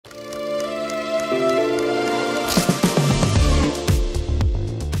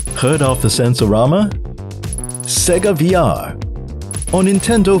Heard of the Sensorama? Sega VR? Or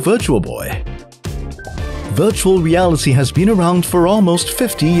Nintendo Virtual Boy? Virtual reality has been around for almost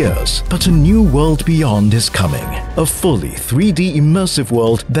 50 years, but a new world beyond is coming. A fully 3D immersive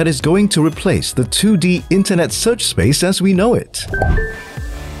world that is going to replace the 2D internet search space as we know it.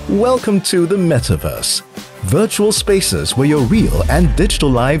 Welcome to the Metaverse, virtual spaces where your real and digital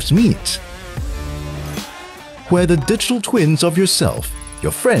lives meet. Where the digital twins of yourself,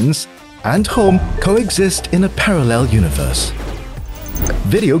 your friends, and home coexist in a parallel universe.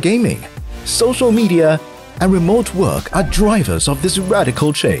 Video gaming, social media, and remote work are drivers of this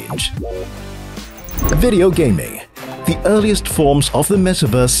radical change. Video gaming. The earliest forms of the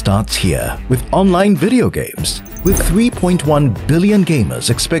metaverse starts here, with online video games. With 3.1 billion gamers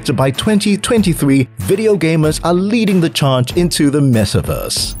expected by 2023, video gamers are leading the charge into the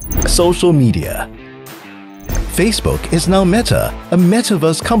metaverse. Social media. Facebook is now Meta, a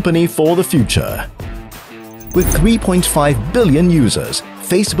metaverse company for the future. With 3.5 billion users,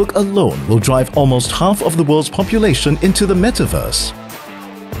 Facebook alone will drive almost half of the world's population into the metaverse.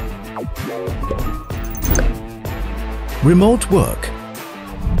 Remote work.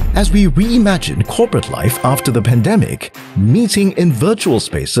 As we reimagine corporate life after the pandemic, meeting in virtual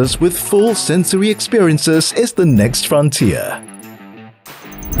spaces with full sensory experiences is the next frontier.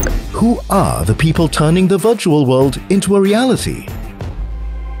 Who are the people turning the virtual world into a reality?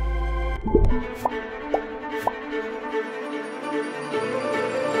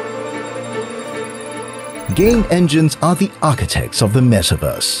 Game engines are the architects of the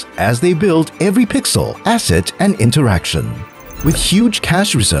metaverse, as they build every pixel, asset, and interaction. With huge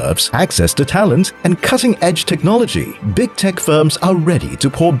cash reserves, access to talent, and cutting-edge technology, big tech firms are ready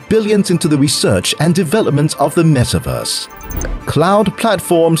to pour billions into the research and development of the metaverse. Cloud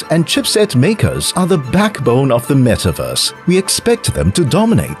platforms and chipset makers are the backbone of the metaverse. We expect them to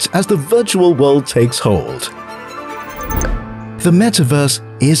dominate as the virtual world takes hold. The metaverse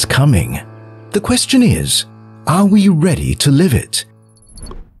is coming. The question is, are we ready to live it?